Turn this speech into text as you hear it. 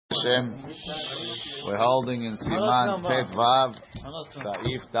Hashem, we're holding in Siman Tet Vav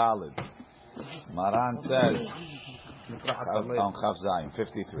Saif Dalid. Maran says on Chav Zayin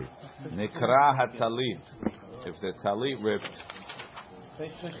 53. Nikra HaTalit. If the talit ripped,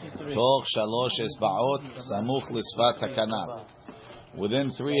 Toch Shalosh Etzba'ot Samuch L'Svat HaKanaf.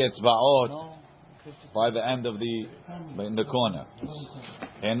 Within 3 etzba'ot, by the end of in the corner.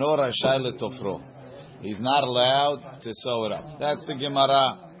 Eno Rashai L'Tofro. He's not allowed to sew it up. That's the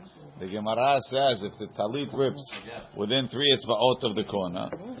Gemara. The Gemara says if the talit rips within 3 etzba'ot of the corner,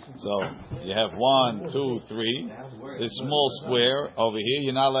 so you have 1, 2, 3, this small square over here,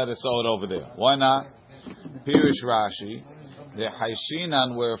 you're not allowed to sew it over there. Why not? Pirish Rashi, the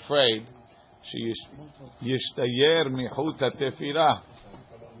Haishinan were afraid, Yishtayer mihuta tefirah.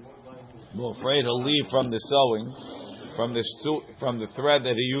 We're afraid he'll leave from the sewing, from the thread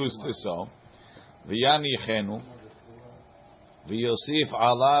that he used to sew. V'yani chenu, v'yosif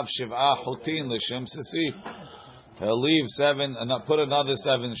alav shiv'ah chutin l'shem sisi. He'll leave 7 and put another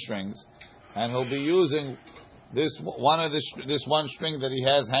 7 strings, and he'll be using this one string that he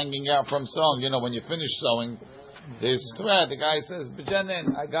has hanging out from sewing. You know, when you finish sewing this thread, the guy says,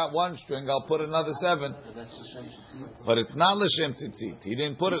 "B'janin, I got 1 string. I'll put another 7." But it's not l'shem tzitzit. He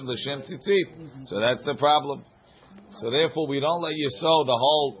didn't put it l'shem tzitzit, so that's the problem. So therefore, we don't let you sew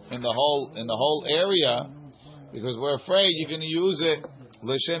in the whole area, because we're afraid you're going to use it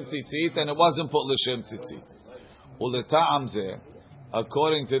l'shem tzitzit, and it wasn't put l'shem tzitzit. Uleta'am zeh,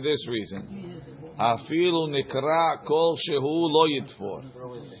 according to this reason, afilu nikra kol shehu lo yitfor.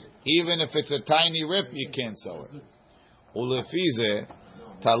 Even if it's a tiny rip, you can't sew it. Ulefi zeh,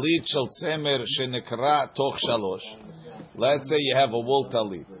 talit shel tzemer shenikra toch shalosh. Let's say you have a wool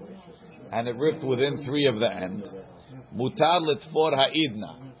talit, and it ripped within 3 of the end. Mutar litfor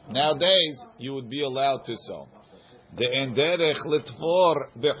ha'idna. Nowadays, you would be allowed to sew. The enderech litfor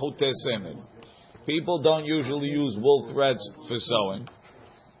bechute semer. People don't usually use wool threads for sewing.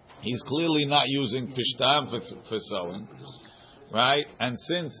 He's clearly not using pishtam for sewing, right? And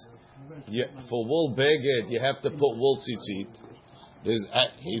since for wool beged you have to put wool tzitzit,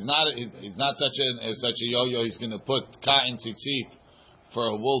 he's not such a yo-yo. He's going to put cotton tzitzit for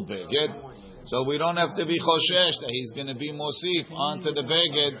a wool beged. So we don't have to be choshesh that he's going to be mosif onto the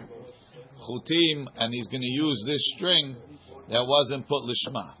beged chutim, and he's going to use this string that wasn't put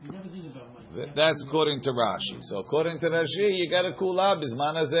lishma. That's according to Rashi. So according to Rashi, you got a kula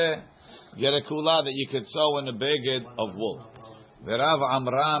bisman hazeh. You get a kula that you could sew in a beged of wool. V'Rav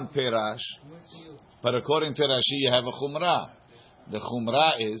Amram perash. But according to Rashi, you have a chumrah. The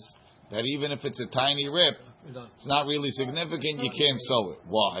chumrah is that even if it's a tiny rip, it's not really significant. You can't sew it.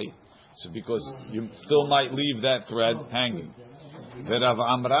 Why? So because you still might leave that thread hanging. V'Rav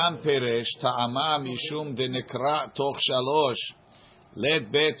Amram peresh ta'ama mishum de nekra toch shalosh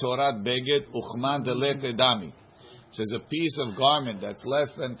let be torat beged uchman de let edami. Says a piece of garment that's less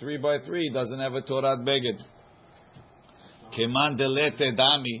than 3 by 3 doesn't have a torat beged. Keman de let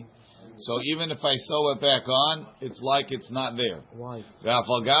edami. So even if I sew it back on, it's like it's not there. Why?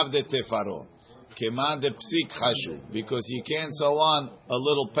 V'afagav de tefaro. Keman de psik chashu, because you can't sew on a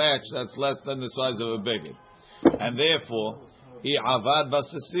little patch that's less than the size of a beged, and therefore, i'avad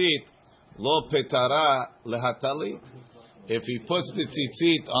basasit lo petara lehatalit. If he puts the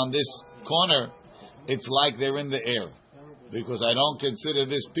tzitzit on this corner, it's like they're in the air, because I don't consider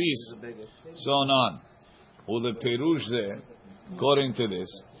this piece sewn on. Ule perush there, according to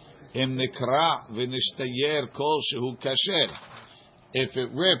this, im nikra v'nishtayer kol shehu kasher. If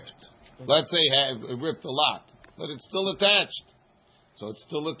it ripped, let's say it ripped a lot, but it's still attached. So it's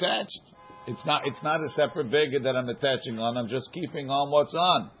still attached. It's not a separate beged that I'm attaching on. I'm just keeping on what's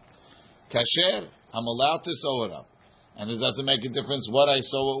on. Kasher, I'm allowed to sew it up. And it doesn't make a difference what I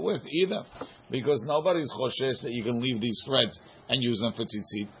sew it with either. Because nobody's choshesh that you can leave these threads and use them for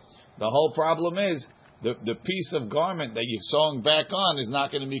tzitzit. The whole problem is the piece of garment that you're sewing back on is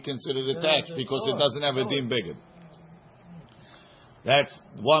not going to be considered attached because it doesn't have a din beged. That's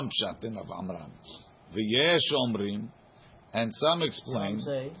one pshat in Rav Amram. V'yesh omrim, and some explain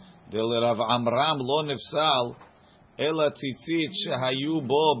that Rav Amram lo nefsal ela tzitzit shehayu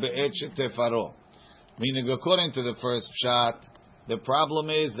bo be'et shetefaro. Meaning, according to the first pshat, the problem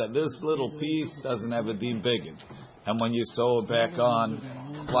is that this little piece doesn't have a din beged, and when you sew it back on,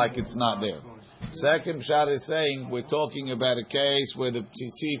 it's like it's not there. Second pshat is saying we're talking about a case where the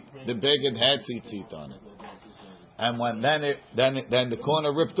tzitzit, the beged had tzitzit on it. And when then the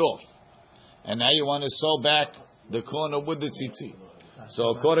corner ripped off, and now you want to sew back the corner with the tzitzit.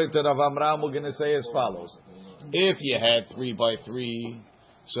 So according to Rav Amram, we're going to say as follows: if you had 3 by 3,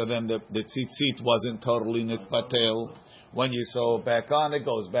 so then the tzitzit wasn't totally nitpatel, When you sew it back on, it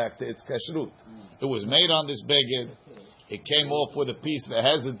goes back to its kashrut. It was made on this beged. It came off with a piece that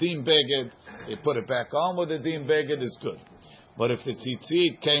has a din beged. They put it back on with a din beged. It's good. But if the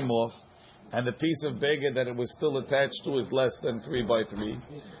tzitzit came off and the piece of beged that it was still attached to is less than 3 by 3,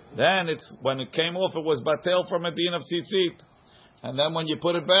 then it's when it came off, it was batel from a din of tzitzit. And then when you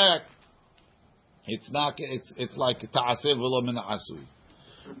put it back, it's not. It's like ta'aseh v'lo min asui,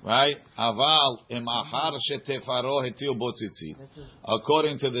 right? Aval im achar shetefaro hetil bo tzitzit.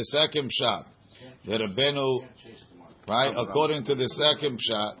 According to the second shot, the Rebbeinu, right? According to the second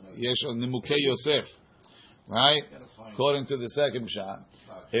shot, yesh nimukei Yosef, right? According to the second shot,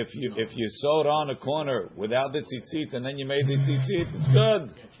 if you sewed on a corner without the tzitzit and then you made the tzitzit, it's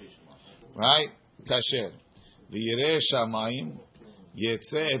good, right? Kasher. V'yirei shamayim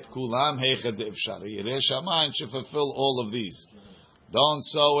yetzeh et kulam heichad efshar. Yirei shamayim should fulfill all of these. Don't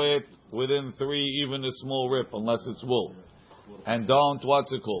sew it within 3, even a small rip, unless it's wool. And don't,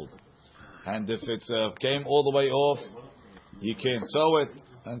 what's it called? And if it's came all the way off, you can't sew it,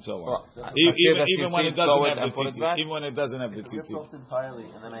 and so on. Even when it doesn't have the tzitzit. Even when it doesn't have the tzitzit. Entirely,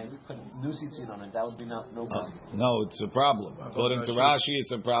 and then I put new tzitzit on it. That would be no problem. No, it's a problem. According to Rashi,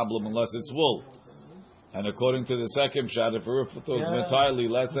 it's a problem unless it's wool. And according to the second shot, if it's entirely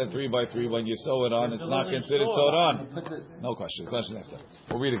less than 3 by 3, when you sew it on, it's not considered sewed on. No question. Question next time.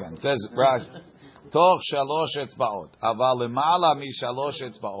 We'll read again. It says, Rashi, Toch shalosh etzbaot, aval lemala mi shalosh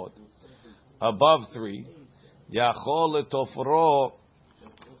etzbaot. Above 3, yachol letofro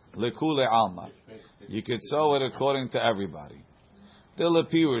lekule alma. You could sew it according to everybody.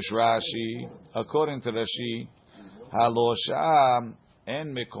 Dilapirush Rashi, according to Rashi, halosham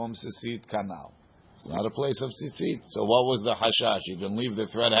en mekom sisit kanal. It's not a place of tzitzit. So what was the hashash? You can leave the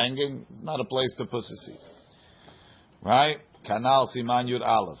thread hanging. It's not a place to put tzitzit, right? Kanal siman yud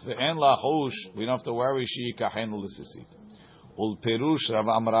aleph. Ve'en lachush. We don't have to worry. She kahenu l'tzitzit. Ul perush Rav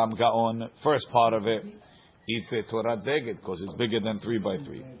Amram Gaon. First part of it, eat the Torah beged because it's bigger than 3 by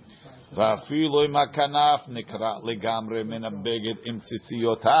 3. Va'afilu im hakanaf nikra legamre min beged im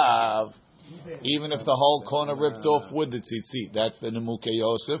tzitziyotav. Even if the whole corner ripped off with the tzitzit, that's the Nimukei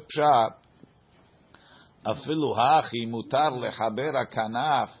Yosef pshat. Afilu hachi mutar lechaber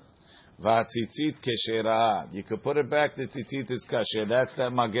hakanaf v'atzitzit kesherah. You could put it back. The tzitzit is kasher. That's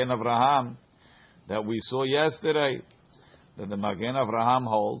that Magen Avraham that we saw yesterday. That the Magen Avraham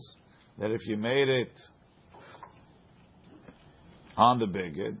holds that if you made it on the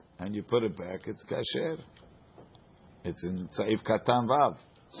beged and you put it back, it's kasher. It's in Tza'if Katan Vav.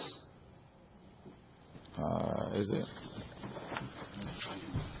 Is it?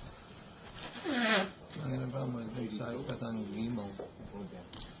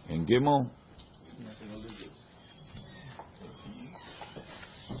 In Gimel?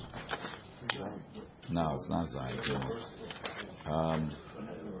 No, it's not Zayin Gimel.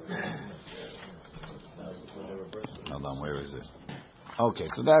 Hold on, where is it? Okay,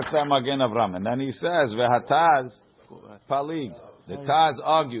 so that's that Magen Avraham. And then he says, Vehataz Palig. The Taz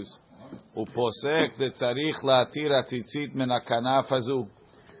argues, Uposek de tzarich la'atir atzitzit min hakanaf hazu.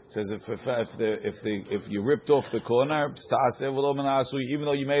 Says if you ripped off the corner, even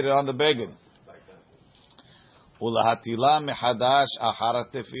though you made it on the beged. Ulahatila mehadash achar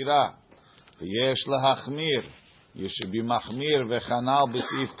tefira. V'yesh lahachmir. You should be machmir v'chanal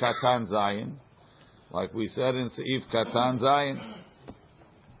b'seif katan zayin, like we said in seif katan zayin.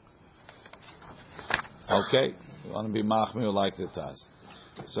 Okay, you want to be machmir like the Taz.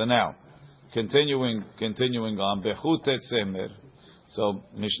 So now, continuing on, bechut etzemer. So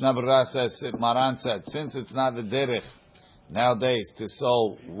Mishnah Berurah says, Maran said, since it's not the derech nowadays to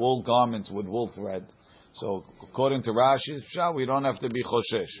sew wool garments with wool thread, so according to Rashi's Pshat, we don't have to be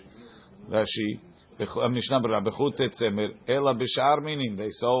choshesh. Rashi, Mishnah Berurah, bechut etzemer, ela b'shar, meaning they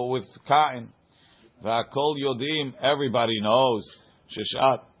sew with cotton. V'akol yodim, everybody knows,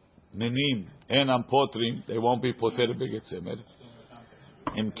 sheshat minim enam potrim, they won't be poter b'getzemer.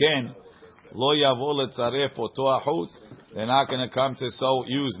 Imken, lo yavo letzaref oto achut, they're not going to come to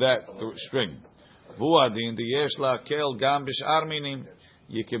use that string. Vuadin the yesh lakel gam b'shar minim.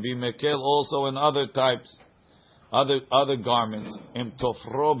 You can be mekel also in other types, other garments. Im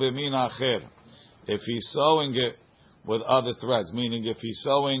tofro b'min acher. If he's sewing it with other threads, meaning if he's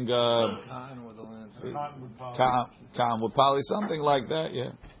sewing cotton with poly, something like that,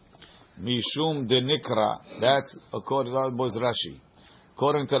 yeah. Mishum de nikra. That's according to Rashi.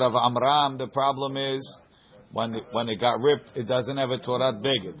 According to Rav Amram, the problem is when it got ripped, it doesn't have a Torat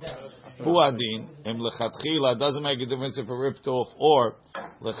beged. Huadin im lechatchila doesn't make a difference if it ripped off, or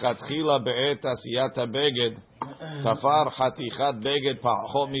lechatchila be'et asiyat beged tafar hatichat beged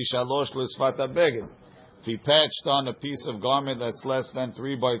pachot mishalosh l'sfat beged. If he patched on a piece of garment that's less than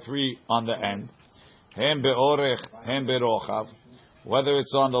 3 by 3 on the end, hem be'orech, hem be'rochav, whether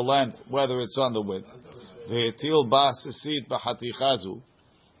it's on the length, whether it's on the width, ve'etil ba sisit b'hatichazu,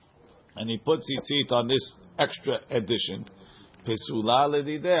 and he puts tzitzit on this extra addition, pesula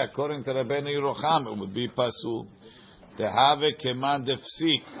ledideh, according to Rabbeinu Yerucham, it would be pasul. Tehave keman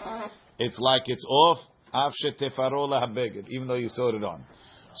defsik, it's like it's off, af shetefaro lahabeged, even though you sewed it on.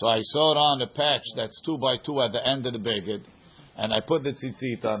 So I sewed on a patch that's 2 by 2 at the end of the beged, and I put the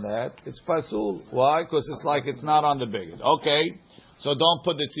tzitzit on that. It's pasul. Why? Because it's like it's not on the beged. Okay, so don't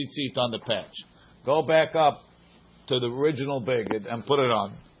put the tzitzit on the patch. Go back up to the original beged and put it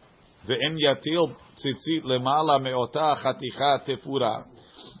on. Ve'im yatil tzitzit lemala me'ota chaticha tefura.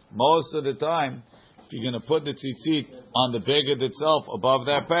 Most of the time, if you're going to put the tzitzit on the beged itself above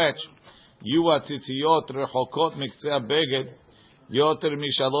that patch, yuwa tzitziyot rechokot miktzeh beged. Yoter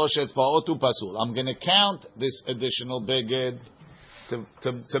mishalosh etzbaotu pasul. I'm going to count this additional beged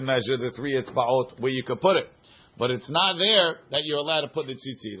to measure the 3 etzbaot where you could put it, but it's not there that you're allowed to put the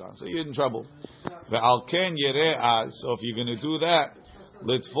tzitzit on. So you're in trouble. Ve'al ken yere'az. So if you're going to do that,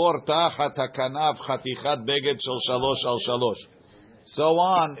 litfor tachat hakanav chatichat beged shel shalosh al shalosh. So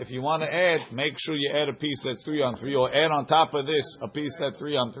on. If you want to add, make sure you add a piece that's 3 on 3, or add on top of this a piece that's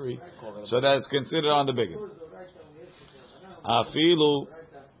 3 on 3, so that it's considered on the beged. Afilu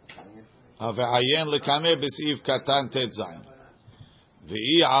ve'ayen lekame b'siv katan tet zayin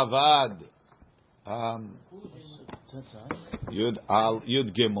ve'i avad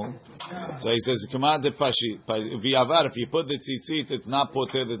yud gimel. So he says kama de pashit ve'avad. If you put the tzitzit, it's not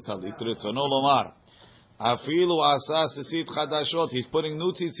poter the talit. Ritzono lomar afilu asa tzitzit chadashot. He's putting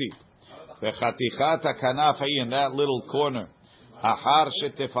new tzitzit ve'chatichat hakanaf in that little corner ahar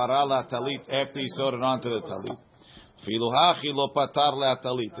shetefara la talit, after he sewed it onto the talit. Filuhachi lo patar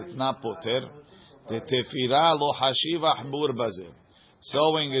le'atalit. It's not poter. The tefira lo hashiva hbur bazeh.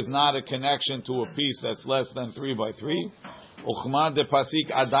 Sewing is not a connection to a piece that's less than 3 by 3. Uchma de pasik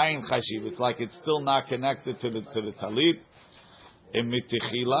adayin chashiv. It's like it's still not connected to the talit.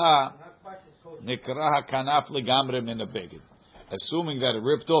 Emitichila nikra hakanaf legamre min abeged. Assuming that it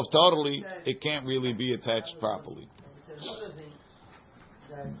ripped off totally, it can't really be attached properly.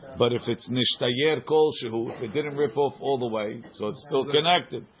 But if it's nishtayer kol shehu, if it didn't rip off all the way, so it's still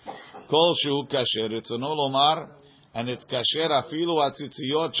connected. Kol shehu kasher, it's an olomar, and it's kasher afilu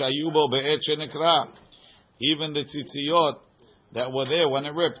atzitziyot shayubo be'et shenekra. Even the tzitziyot that were there when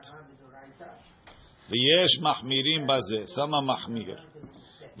it ripped. V'yesh machmirim bazeh, sama machmir.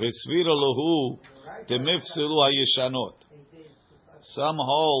 V'svira lohu temifsilu hayeshanot. Some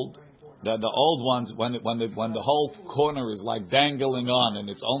hold that the old ones, when the whole corner is like dangling on and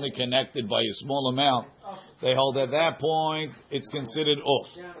it's only connected by a small amount, they hold at that point it's considered off,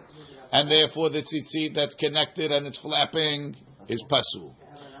 and therefore the tzitzit that's connected and it's flapping is pasul.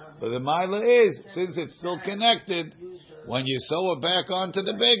 But the mila is, since it's still connected, when you sew it back onto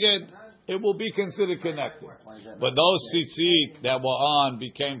the beged, it will be considered connected. But those tzitzit that were on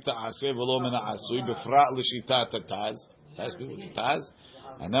became ta'aseh v'lo min ha'asui b'frat l'shitat taz. That's taz.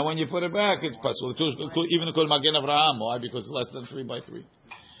 And then when you put it back, it's pasul. Even called Magen Avraham. Why? Because it's less than 3 by 3.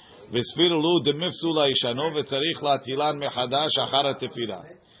 V'sfiru demifsul ha'ishano v'tzarich la'tilan mechadash achar ha'tefira.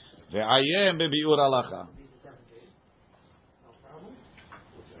 Ve'ayem bebiur halacha.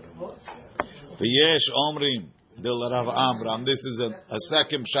 V'yesh omrim del Rav Amram. This is a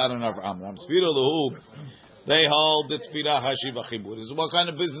second shot on Rav Amram. Sfiru luhu. They hold the tefira hashiva chibur. This is what kind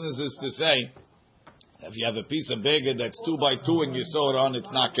of business is to say. If you have a piece of beged that's 2 by 2 and you sew it on,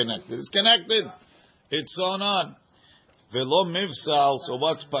 it's not connected. It's connected. It's sewn on. Velo mivsal. So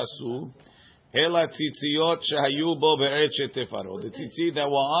what's pasul? Ela tzitziyot shehayu bo be'et shetefaro. The tzitzit that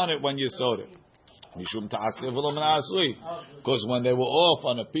were on it when you sewed it. Mishum ta'aseh velo min ha'asui. Because when they were off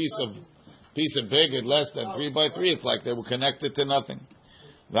on a piece of beged less than 3 by 3, it's like they were connected to nothing.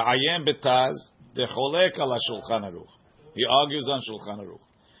 V'ayem betaz decholek ala Shulchan Aruch. He argues on Shulchan Aruch.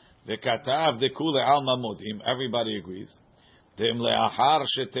 V'katav dekule alma modim. Everybody agrees. Dem le'achar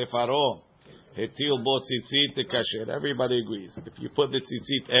shetefaro hetil bo tzitzit kasher. Everybody agrees. If you put the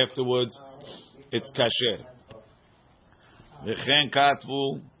tzitzit afterwards, it's kasher. V'chen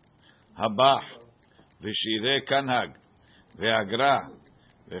katvu habach v'shirei kanhag v'agra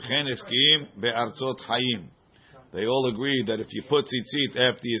v'chen eskim be'artzot hayim. They all agree that if you put tzitzit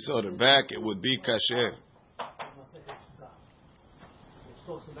after you sewed it back, it would be kasher.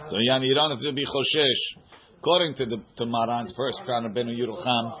 So yani, you don't have to be choshesh. According to Maran's first crown of Benu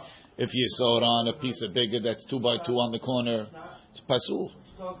Yerucham, if you sew it on a piece of beged that's 2 by 2 on the corner, it's pasul.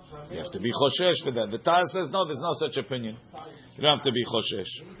 You have to be choshesh for that. The Taz says no, there's no such opinion. You don't have to be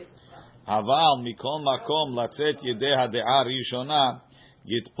choshesh. Aval mikol makom latzet yedei hadea rishona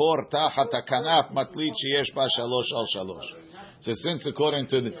yitpor tachat hakanaf matlit sheyesh ba shalosh al shalosh. So since according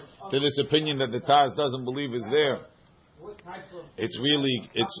to this opinion that the Taz doesn't believe is there, it's really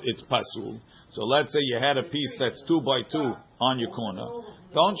it's pasul. So let's say you had a piece that's 2 by 2 on your corner.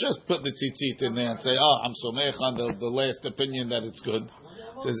 Don't just put the tzitzit in there and say, "Oh, I'm somech on the last opinion that it's good."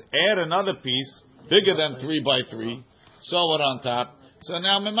 It says add another piece bigger than 3 by 3, sew it on top. So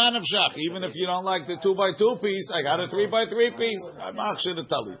now miman of shach. Even if you don't like the 2 by 2 piece, I got a 3 by 3 piece. I'm actually the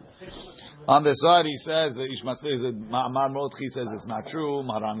talit. On the side, he says that Ishmael says Ma'amar Mordchi says it's not true.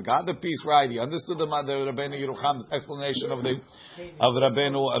 Maran got the piece right. He understood the Rabbeinu Yerucham's explanation of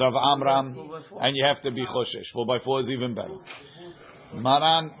Rabbeinu Rav Amram, and you have to be choshesh. 4 by 4 is even better.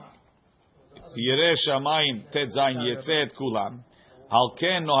 Maran Yireh Shamayim Tet Zayin Yetzeh Et Kulam Al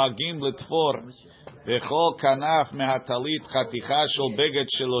Ken Nohagim L'Tfor V'Chol Kanaf Mehatalit Chaticha Shel Beged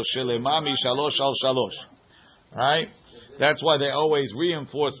Shelo Shelema Mishalosh Al Shalosh. Right? That's why they always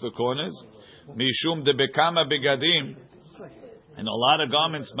reinforce the corners. Mishum de bekama begadim, and a lot of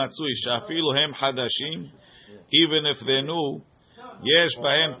garments matzui shafilu hem hadashim, even if they're new, yesh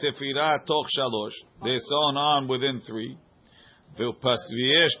bahem tefira toch shalosh, they're sewn on within 3.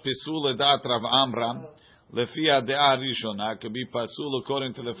 V'yesh pisul edat Rav Amram, lefi adea rishona, could be pasul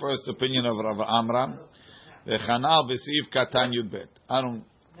according to the first opinion of Rav Amram. V'chanal b'siv katan yudbet.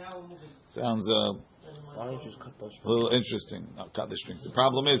 Sounds Why don't you just cut those a little interesting. No, cut the strings. The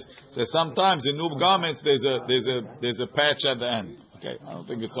problem is, sometimes in new garments there's a patch at the end. Okay, I don't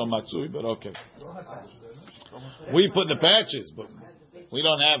think it's on matsui, but okay. We put the patches, but we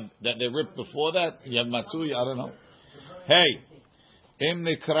don't have that. They ripped before that. You have matsui. I don't know. Hey, im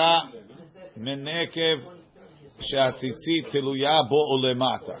nikra menekev she'atzitzit tiluya bo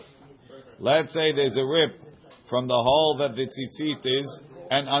ulemata. Let's say there's a rip from the hole that the tzitzit is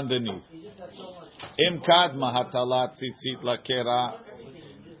and underneath. Im kadma hatalat tzitzit lakera,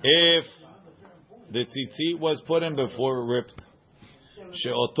 if the tzitzit was put in before it ripped,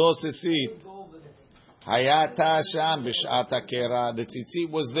 she'oto tzitzit hayata sham b'shat hakera, the tzitzit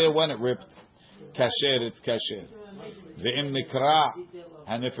was there when it ripped, kasher, it's kasher. Ve'im nikra,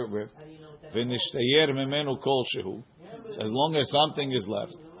 and if it ripped, ve'nishtayer mimenu kol shehu, so as long as something is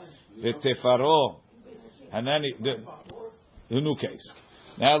left, ve'tefaro, and then the new case.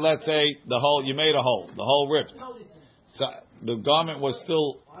 Now let's say you made a hole, the hole ripped. So the garment was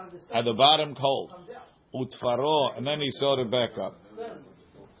still at the bottom hole. Utfaro, and then he sewed it back up.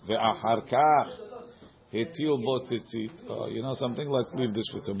 Ve'achar kach hetil bo tzitzit. You know something? Let's leave this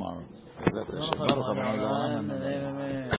for tomorrow. Is that the